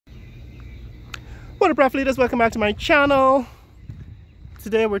What up, Raf leaders? Welcome back to my channel.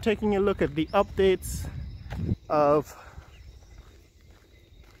 Today we're taking a look at the updates of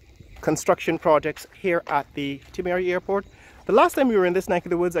construction projects here at the Timehri Airport. The last time we were in this neck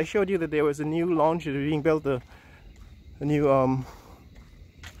of the woods, I showed you that there was a new lounge that was being built, a new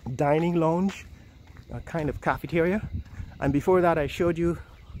dining lounge, a kind of cafeteria. And before that, I showed you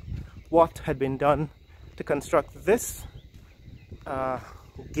what had been done to construct this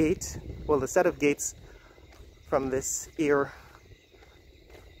gate, well, the set of gates from this the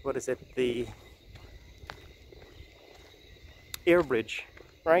air bridge,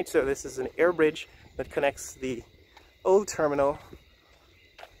 right? So this is an air bridge that connects the old terminal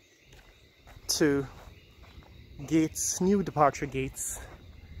to gates, new departure gates,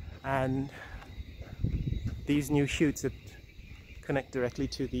 and these new chutes that connect directly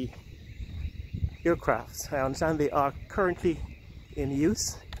to the aircrafts. I understand they are currently in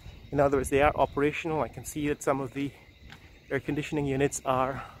use. In other words, they are operational. I can see that some of the air conditioning units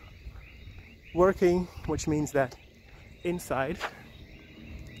are working, which means that inside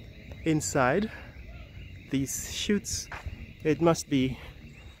these chutes it must be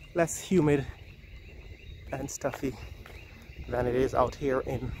less humid and stuffy than it is out here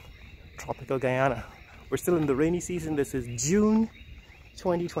in tropical Guyana. We're still in the rainy season. This is June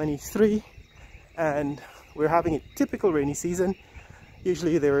 2023 and we're having a typical rainy season.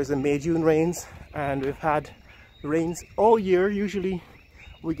 Usually there is a May-June rains, and we've had rains all year. Usually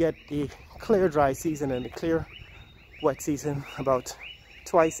we get the clear dry season and the clear wet season about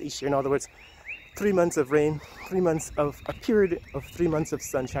twice each year. In other words, 3 months of rain, 3 months of a period of 3 months of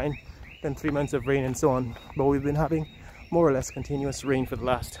sunshine, then 3 months of rain and so on. But we've been having more or less continuous rain for the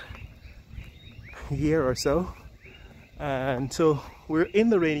last year or so. And so we're in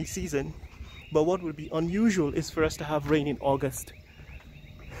the rainy season, but what would be unusual is for us to have rain in August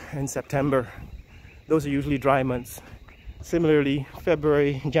and September. Those are usually dry months. Similarly,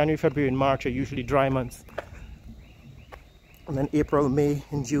 January, February and March are usually dry months. And then April, May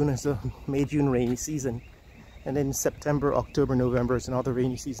and June is the May-June rainy season. And then September, October, November is another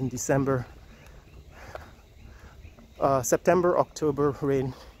rainy season. September, October,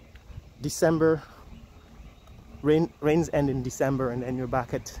 rain. December, rains end in December, and then you're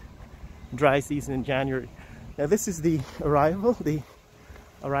back at dry season in January. Now this is the arrival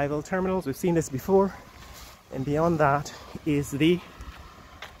terminals. We've seen this before, and beyond that is the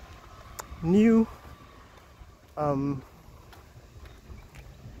new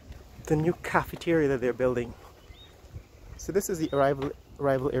cafeteria that they're building. So this is the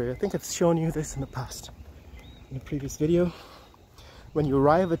arrival area. I think I've shown you this in the past, in a previous video. When you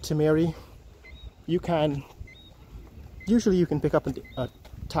arrive at Timehri, usually you can pick up a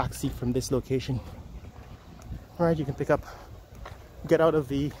taxi from this location. All right, you can get out of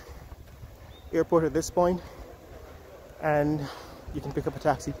the airport at this point and you can pick up a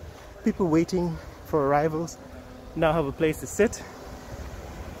taxi. People waiting for arrivals now have a place to sit.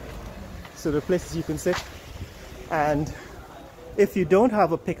 So there are places you can sit, and if you don't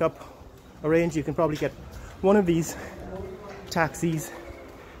have a pickup arranged, you can probably get one of these taxis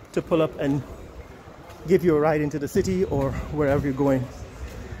to pull up and give you a ride into the city or wherever you're going.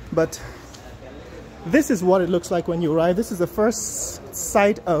 But this is what it looks like when you arrive. This is the first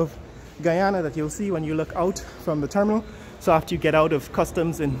sight of Guyana that you'll see when you look out from the terminal. So after you get out of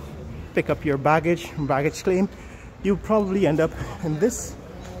customs and pick up your baggage claim, you probably end up in this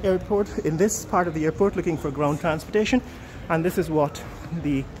airport, in this part of the airport, looking for ground transportation. And this is what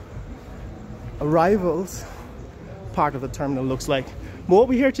the arrivals part of the terminal looks like. But what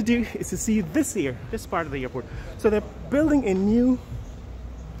we're here to do is to see this part of the airport. So they're building a new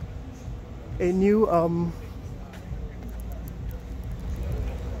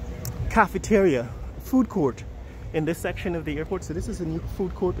cafeteria, food court in this section of the airport. So this is a new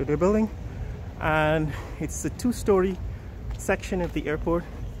food court that they're building, and it's a 2-story section of the airport.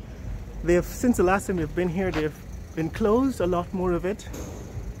 Since the last time we've been here, they've enclosed a lot more of it,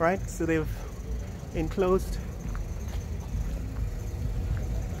 right? So they've enclosed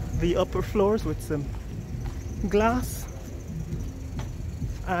the upper floors with some glass,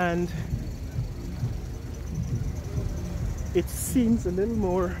 and it seems a little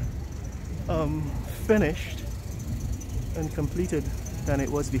more finished and completed than it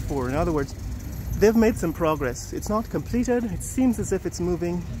was before. In other words, they've made some progress. It's not completed. It seems as if it's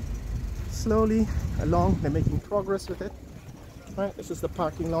moving slowly along. They're making progress with it. Right, this is the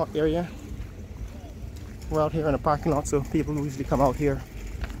parking lot area. We're out here in a parking lot, so people usually come out here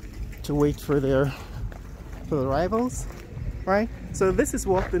to wait for their arrivals. Right, so this is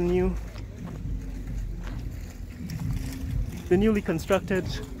what the newly constructed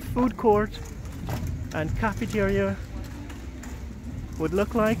food court and cafeteria would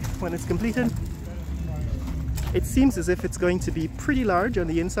look like when it's completed. It seems as if it's going to be pretty large on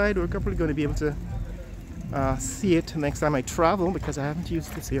the inside. We're probably going to be able to see it next time I travel, because I haven't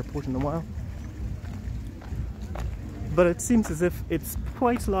used this airport in a while. But it seems as if it's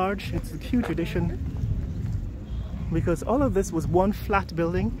quite large. It's a huge addition, because all of this was one flat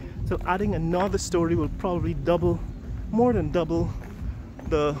building, so adding another story will probably double, more than double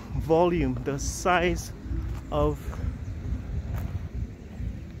the volume, the size of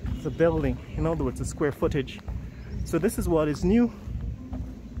the building. In other words, the square footage. So this is what is new.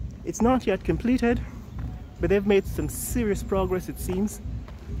 It's not yet completed, but they've made some serious progress, it seems,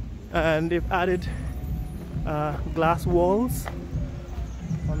 and they've added glass walls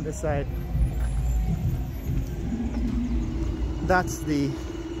on this side. That's the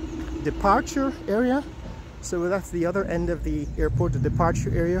departure area. So that's the other end of the airport, the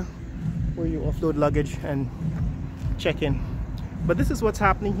departure area, where you offload luggage and check in. But this is what's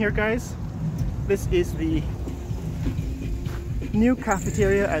happening here, guys. This is the new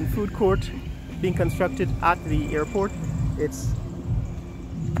cafeteria and food court being constructed at the airport. It's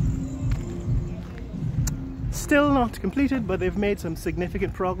still not completed, but they've made some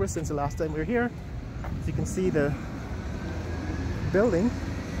significant progress since the last time we were here. As you can see, the building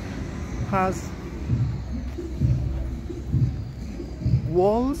has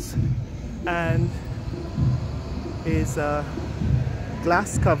walls and is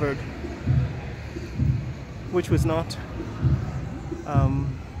glass covered, which was not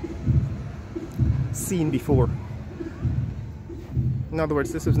seen before. In other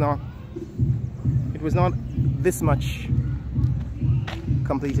words, this was not, it was not this much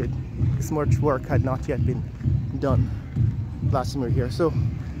completed. This much work had not yet been done last time we were here. So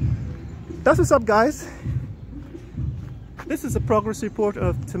that's what's up, guys. This is a progress report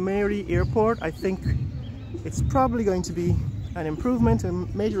of Timehri Airport. I think it's probably going to be an improvement, a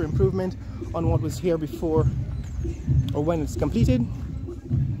major improvement on what was here before, or when it's completed.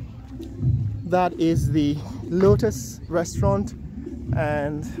 That is the Lotus restaurant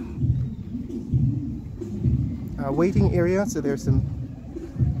and waiting area. So there's some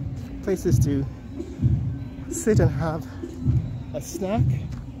places to sit and have a snack.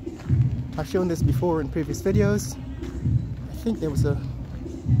 I've shown this before in previous videos. I think there was a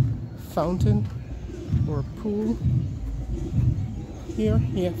fountain or a pool here.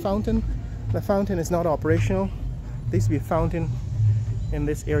 Yeah, fountain. The fountain is not operational. There used to be a fountain in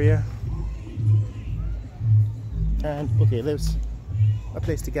this area. And okay, there's a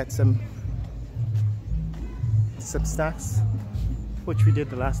place to get some snacks, which we did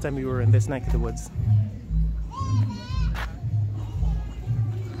the last time we were in this neck of the woods.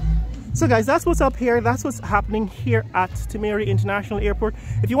 So guys, that's what's up here. That's what's happening here at Timehri International Airport.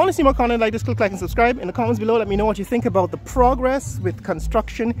 If you want to see more content like this, click like and subscribe. In the comments below, let me know what you think about the progress with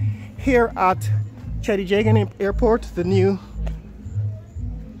construction here at Cheddi Jagan Airport, the new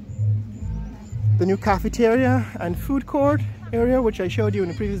cafeteria and food court area, which I showed you in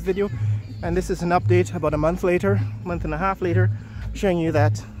the previous video. And this is an update about a month later, month and a half later, showing you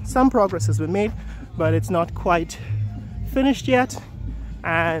that some progress has been made, but it's not quite finished yet.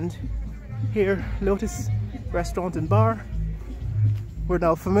 And here, Lotus restaurant and bar, we're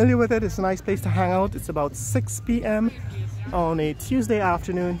now familiar with it. It's a nice place to hang out. It's about 6 p.m. on a Tuesday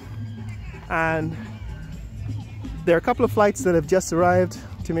afternoon, and there are a couple of flights that have just arrived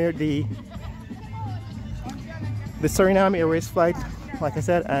to the Suriname Airways flight, like I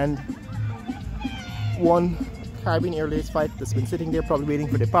said, and one Caribbean Airways flight that's been sitting there probably waiting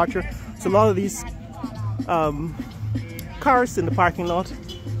for departure. So a lot of these cars in the parking lot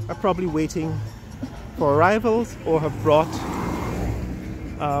are probably waiting for arrivals, or have brought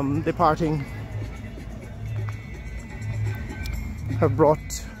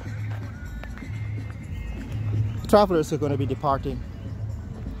travelers who are going to be departing.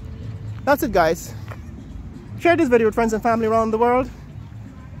 That's it, guys. Share this video with friends and family around the world.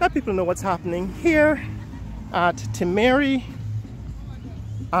 Let people know what's happening here at Timehri,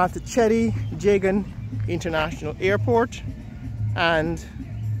 at the Cheddi Jagan International Airport, and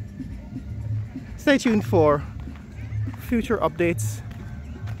stay tuned for future updates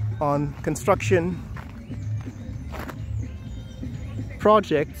on construction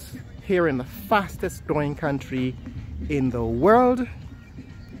projects here in the fastest growing country in the world,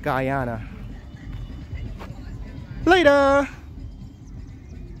 Guyana. Later!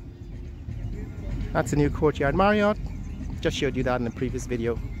 That's a new Courtyard Marriott. Just showed you that in the previous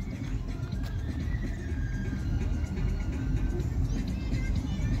video.